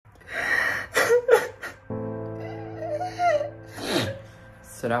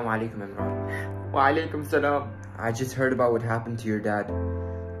Assalamu alaikum, Imran. Wa alaikum salam. I just heard about what happened to your dad.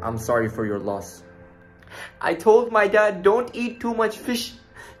 I'm sorry for your loss. I told my dad don't eat too much fish.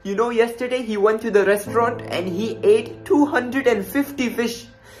 You know, yesterday he went to the restaurant and he ate 250 fish.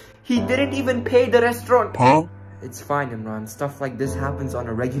 He didn't even pay the restaurant. Huh? It's fine, Imran. Stuff like this happens on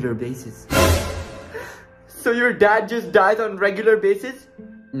a regular basis. So your dad just dies on regular basis?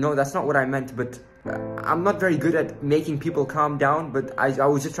 No, that's not what I meant, but I'm not very good at making people calm down, but I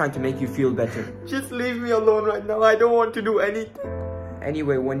was just trying to make you feel better. Just leave me alone right now. I don't want to do anything.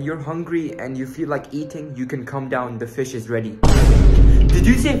 Anyway, when you're hungry and you feel like eating, you can come down. The fish is ready. Did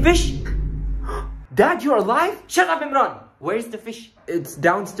you say fish? Dad, you're alive? Shut up, Imran. Where's the fish? It's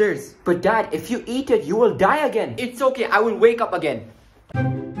downstairs. But Dad, if you eat it, you will die again. It's okay, I will wake up again.